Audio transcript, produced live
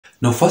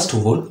Now, first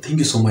of all, thank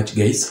you so much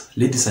guys,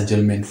 ladies and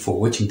gentlemen, for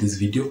watching this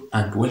video,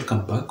 and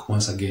welcome back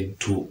once again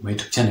to my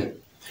YouTube channel.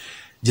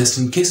 Just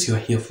in case you are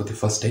here for the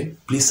first time,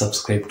 please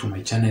subscribe to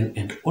my channel,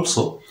 and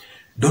also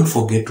don't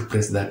forget to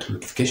press that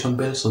notification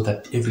bell so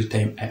that every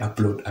time I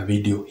upload a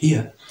video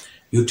here,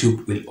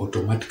 YouTube will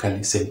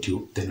automatically send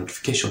you the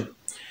notification.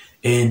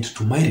 And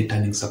to my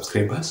returning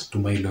subscribers, to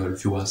my loyal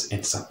viewers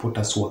and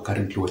supporters who are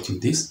currently watching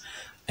this,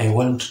 I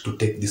want to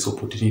take this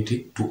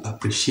opportunity to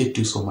appreciate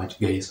you so much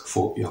guys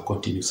for your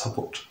continued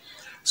support.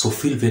 So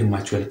feel very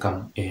much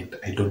welcome, and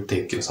I don't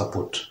take your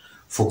support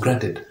for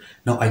granted.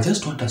 Now I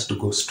just want us to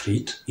go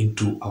straight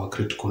into our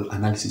critical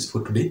analysis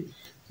for today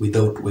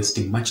without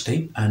wasting much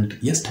time. And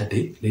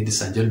yesterday,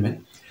 ladies and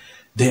gentlemen,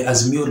 the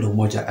Azimio la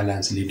Umoja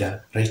Alliance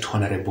leader, Right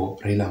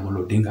Honorable Raila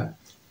Odinga,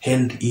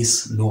 held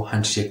his no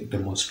handshake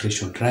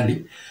demonstration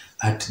rally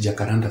at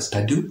Jacaranda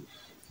Stadium.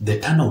 The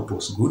turnout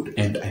was good,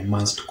 and I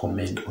must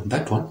comment on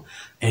that one.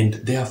 And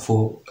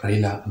therefore,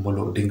 Raila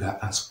Odinga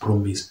has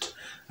promised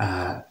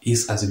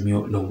his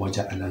Azimio la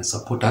Umoja Alliance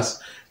supporters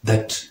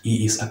that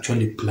he is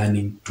actually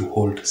planning to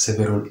hold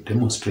several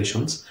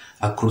demonstrations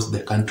across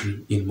the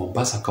country in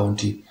Mombasa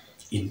County,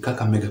 in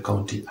Kakamega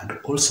County, and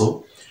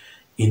also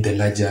in the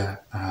larger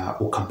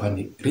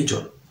Ukambani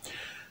region.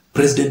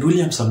 President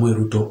William Samoei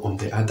Ruto, on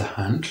the other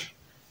hand,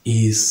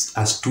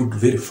 has stood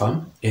very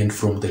firm, and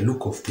from the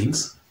look of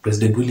things,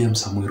 President William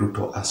Samoei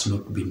Ruto has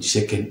not been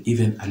shaken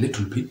even a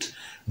little bit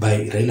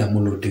by Raila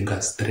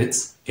Odinga's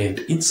threats and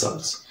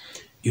insults.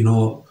 You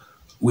know,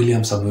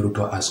 William Samoei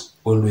Ruto has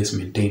always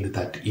maintained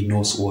that he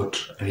knows what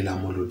Raila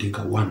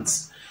Odinga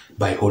wants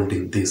by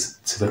holding these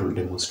several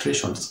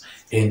demonstrations.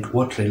 And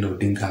what Raila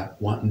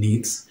Odinga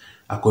needs,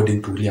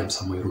 according to William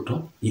Samoei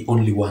Ruto, he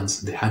only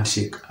wants the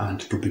handshake and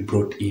to be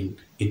brought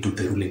into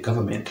the ruling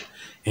government.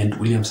 And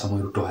William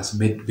Samoei Ruto has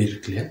made very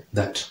clear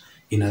that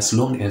in as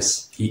long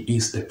as he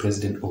is the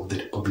president of the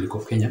Republic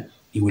of Kenya,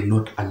 he will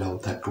not allow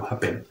that to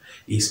happen.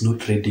 He is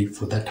not ready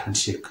for that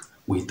handshake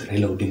with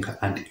Raila Odinga,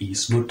 and he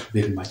is not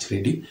very much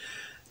ready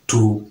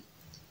to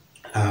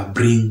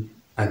bring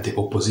the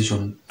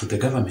opposition to the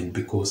government,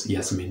 because he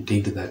has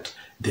maintained that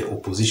the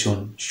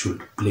opposition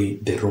should play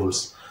the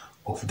roles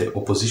of the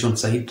opposition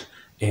side,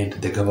 and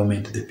the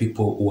government, the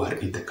people who are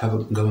in the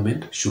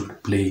government,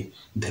 should play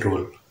the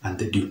role and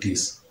the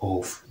duties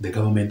of the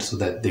government so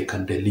that they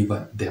can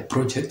deliver their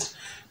projects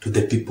to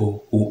the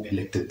people who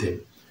elected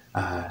them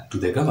to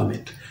the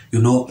government.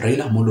 You know,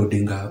 Raila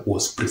Odinga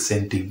was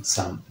presenting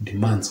some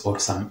demands or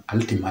some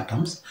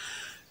ultimatums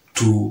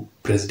to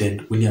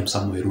President William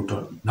Samoei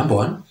Ruto. Number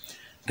one,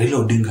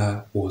 Raila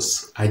Odinga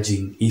was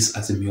urging his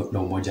Azimio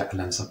la Umoja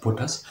Alliance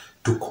supporters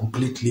to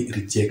completely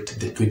reject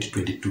the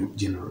 2022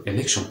 general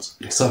elections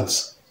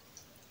results,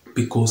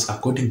 because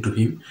according to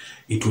him,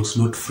 it was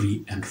not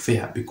free and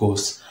fair,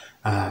 because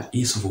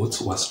his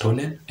votes were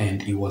stolen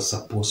and he was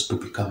supposed to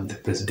become the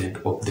president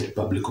of the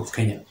Republic of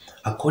Kenya.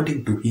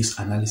 According to his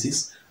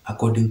analysis,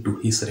 according to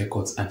his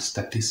records and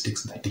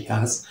statistics that he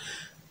has,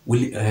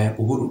 Raila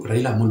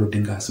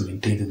Odinga has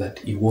maintained that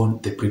he won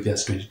the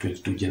previous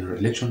 2022 general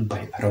election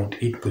by around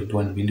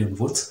 8.1 million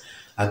votes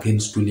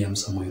against William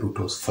Samoei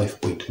Ruto's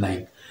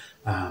 5.9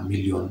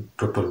 million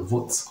total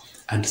votes.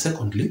 And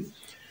secondly,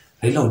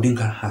 Raila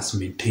Odinga has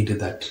maintained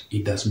that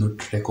he does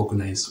not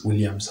recognize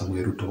William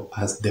Samoei Ruto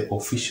as the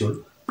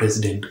official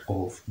president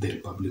of the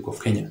Republic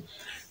of Kenya.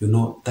 You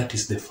know, that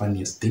is the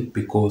funniest thing,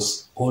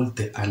 because all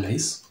the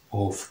allies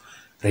of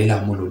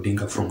Raila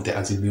Odinga from the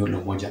Azimio la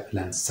Umoja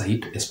Alliance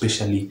side,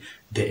 especially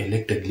the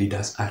elected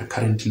leaders, are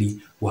currently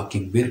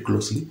working very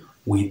closely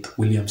with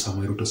William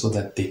Samoei Ruto so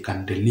that they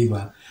can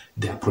deliver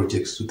their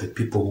projects to the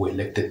people who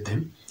elected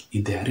them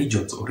in their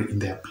regions or in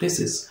their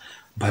places.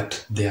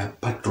 But their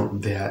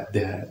patron, their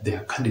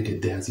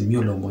candidate, the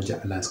Azimio la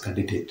Umoja Alliance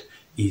candidate,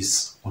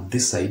 is on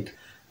this side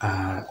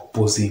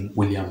opposing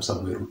William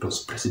Samoei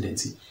Ruto's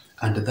presidency.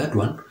 And that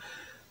one,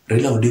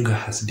 Raila Odinga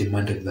has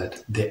demanded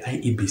that the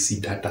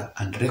IEBC data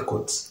and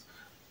records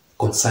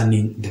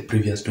concerning the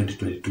previous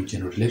 2022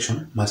 general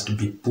election must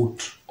be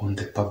put on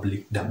the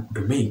public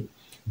domain.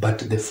 But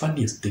the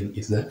funniest thing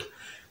is that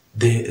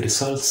the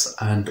results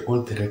and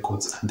all the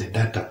records and the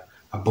data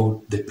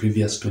about the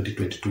previous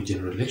 2022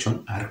 general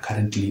election are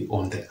currently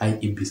on the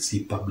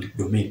IEBC public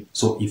domain.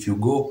 So if you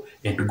go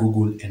and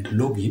Google and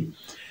log in,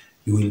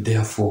 you will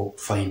therefore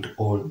find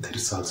all the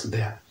results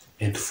there.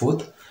 And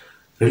fourth,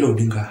 Raila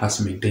Odinga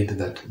has maintained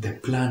that the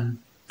plan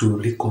to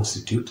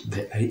reconstitute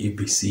the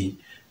IEBC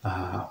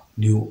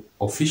new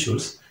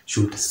officials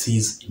should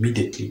cease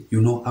immediately.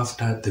 You know,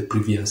 after the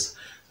previous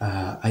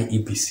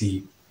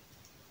IEBC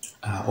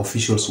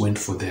officials went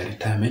for their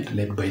retirement,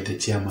 led by the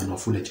chairman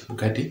of Wafula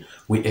Chebukati,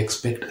 we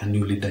expect a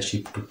new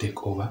leadership to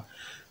take over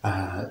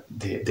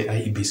the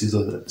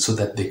IEBC so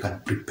that they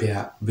can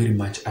prepare very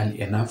much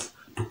early enough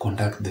to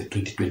conduct the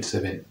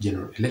 2027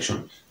 general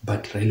election.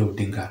 But Raila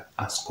Odinga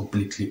has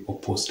completely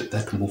opposed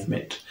that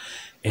movement.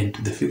 And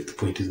the fifth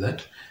point is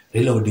that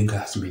Raila Odinga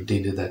has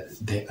maintained that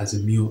the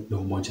Azimio la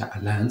Umoja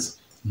Alliance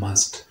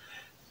must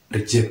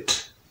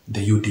reject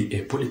the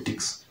UDA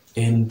politics.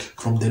 And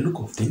from the look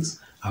of things,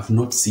 I've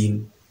not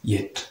seen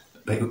yet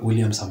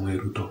William Samoei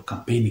Ruto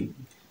campaigning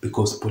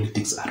because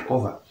politics are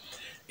over.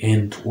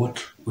 And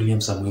what William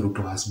Samoei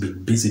Ruto has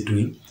been busy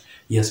doing,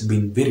 he has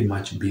been very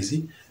much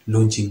busy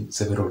launching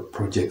several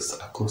projects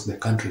across the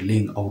country,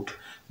 laying out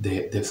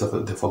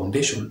the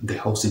foundation, the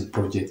housing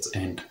projects,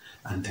 and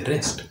the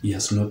rest. He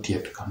has not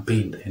yet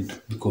campaigned,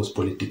 and because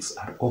politics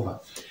are over.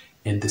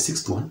 And the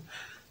sixth one,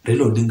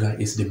 Raila Odinga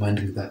is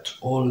demanding that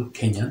all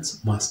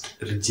Kenyans must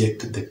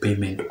reject the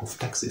payment of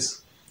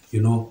taxes.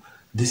 You know,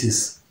 this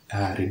is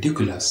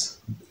ridiculous.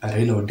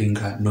 Raila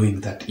Odinga,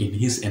 knowing that in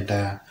his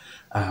entire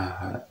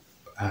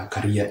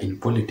career in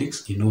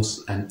politics, he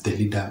knows, and the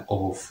leader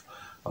of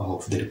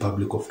the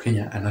Republic of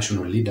Kenya, a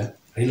national leader,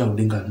 Raila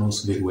Odinga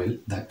knows very well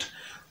that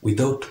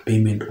without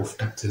payment of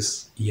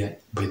taxes here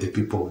by the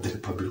people of the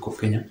Republic of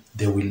Kenya,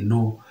 there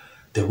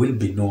will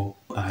be no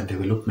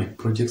development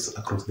projects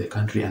across the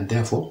country, and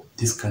therefore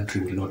this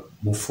country will not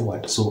move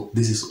forward. So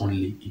this is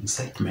only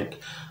incitement.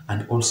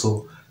 And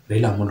also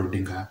Raila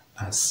Odinga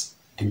has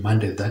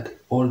demanded that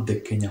all the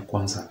Kenya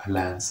Kwanza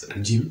Alliance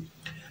regime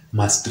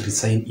must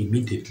resign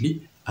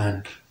immediately,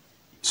 and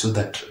so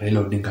that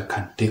Raila Odinga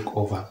can take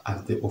over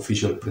as the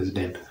official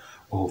president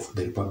of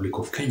the Republic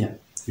of Kenya.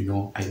 You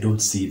know, I don't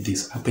see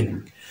this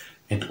happening.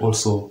 And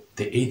also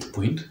the eighth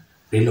point,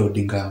 Raila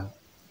Odinga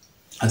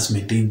has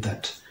maintained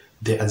that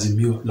the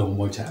Azimio La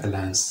Umoja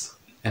Alliance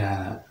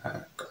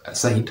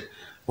side,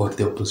 or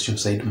the opposition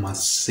side,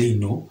 must say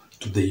no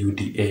to the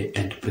UDA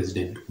and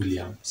President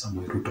William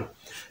Samoei Ruto.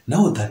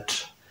 Now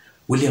that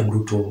William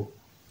Ruto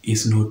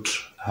is not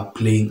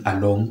playing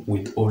along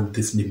with all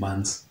these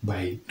demands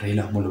by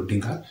Raila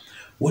Odinga,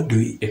 what do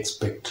we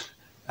expect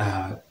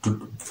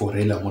for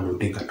Raila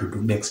Odinga to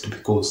do next?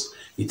 Because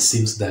it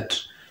seems that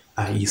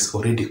he is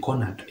already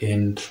cornered,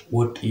 and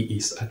what he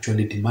is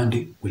actually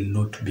demanding will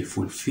not be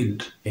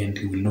fulfilled, and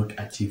he will not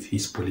achieve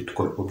his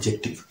political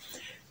objective.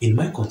 In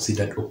my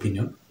considered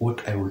opinion,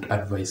 what I would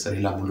advise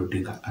Raila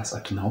Odinga as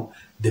at now,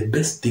 the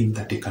best thing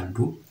that he can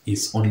do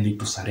is only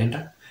to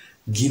surrender,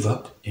 give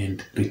up,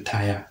 and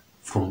retire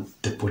from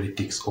the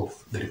politics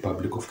of the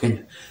Republic of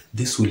Kenya.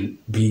 This will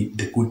be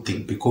the good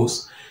thing,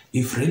 because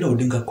if Raila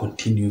Odinga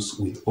continues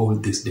with all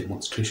these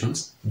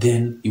demonstrations,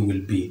 then he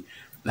will be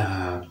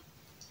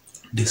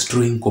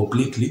destroying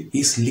completely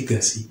his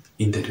legacy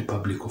in the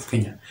Republic of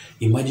Kenya.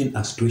 Imagine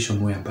a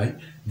situation whereby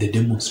the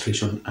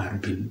demonstrations are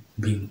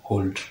being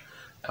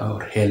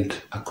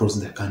held across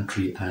the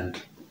country,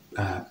 and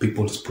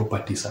people's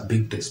properties are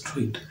being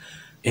destroyed.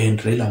 And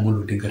Raila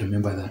Odinga,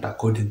 remember that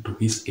according to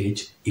his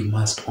age, he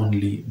must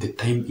only, the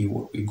time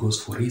he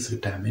goes for his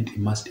retirement, he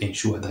must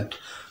ensure that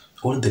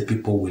all the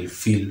people will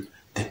feel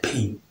the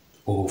pain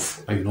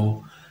of,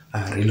 Raila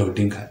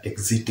Odinga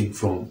exiting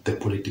from the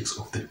politics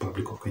of the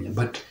Republic of Kenya.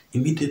 But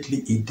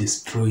immediately he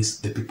destroys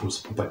the people's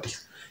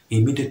properties.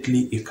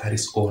 Immediately he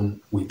carries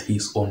on with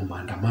his own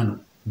maandamano.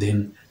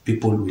 Then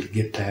people will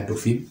get tired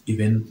of him.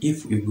 Even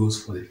if he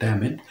goes for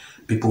retirement,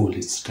 people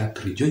will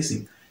start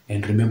rejoicing.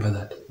 And remember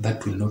that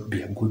that will not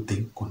be a good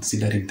thing,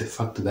 considering the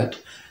fact that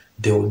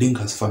the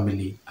Odinga's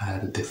family are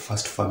the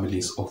first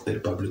families of the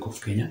Republic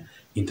of Kenya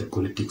in the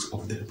politics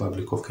of the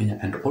Republic of Kenya.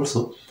 And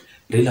also,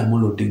 Raila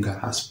Odinga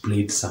has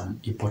played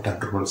some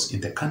important roles in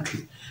the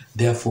country.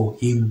 Therefore,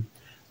 him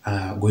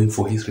going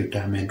for his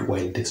retirement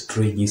while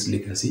destroying his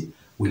legacy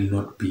will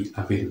not be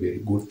a very, very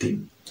good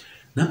thing.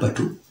 Number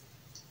two,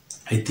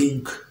 I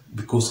think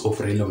because of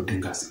Raila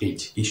Odinga's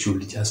age, he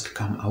should just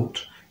come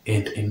out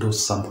and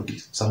endorse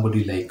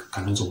somebody like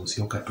Kalonzo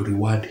Musyoka to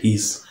reward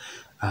his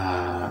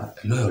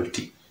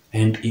loyalty.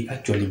 And he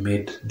actually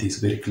made this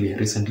very clear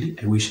recently.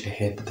 I wish I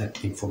had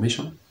that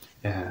information,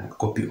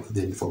 copy of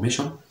the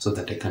information, so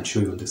that I can show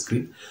you on the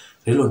screen.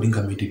 Raila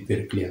Odinga made it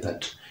very clear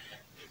that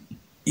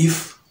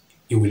if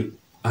he will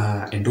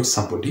endorse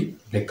somebody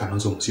like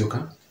Kalonzo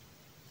Musyoka,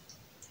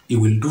 he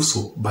will do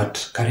so,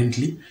 but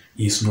currently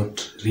he is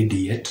not ready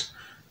yet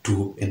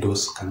to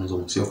endorse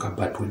Kalonzo Musyoka.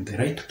 But when the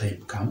right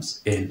time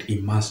comes and he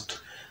must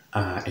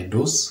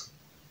endorse,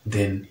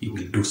 then he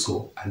will do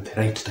so at the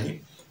right time.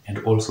 And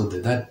also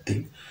the third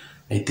thing,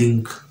 I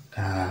think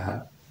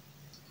Raila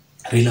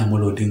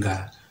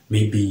Odinga,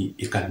 maybe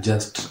he can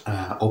just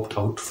opt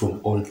out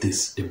from all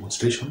this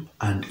demonstration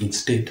and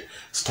instead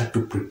start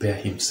to prepare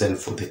himself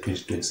for the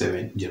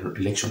 2027 general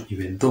election,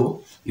 even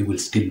though he will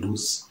still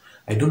lose.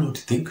 I don't know what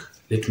to think.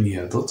 Let me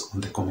hear your thoughts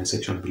on the comment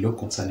section below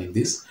concerning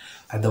this.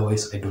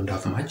 Otherwise, I don't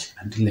have much.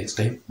 Until next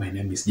time, my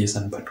name is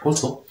Json, but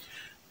also,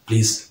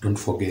 please don't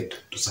forget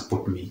to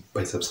support me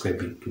by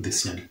subscribing to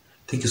this channel.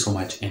 Thank you so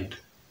much and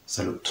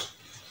salute.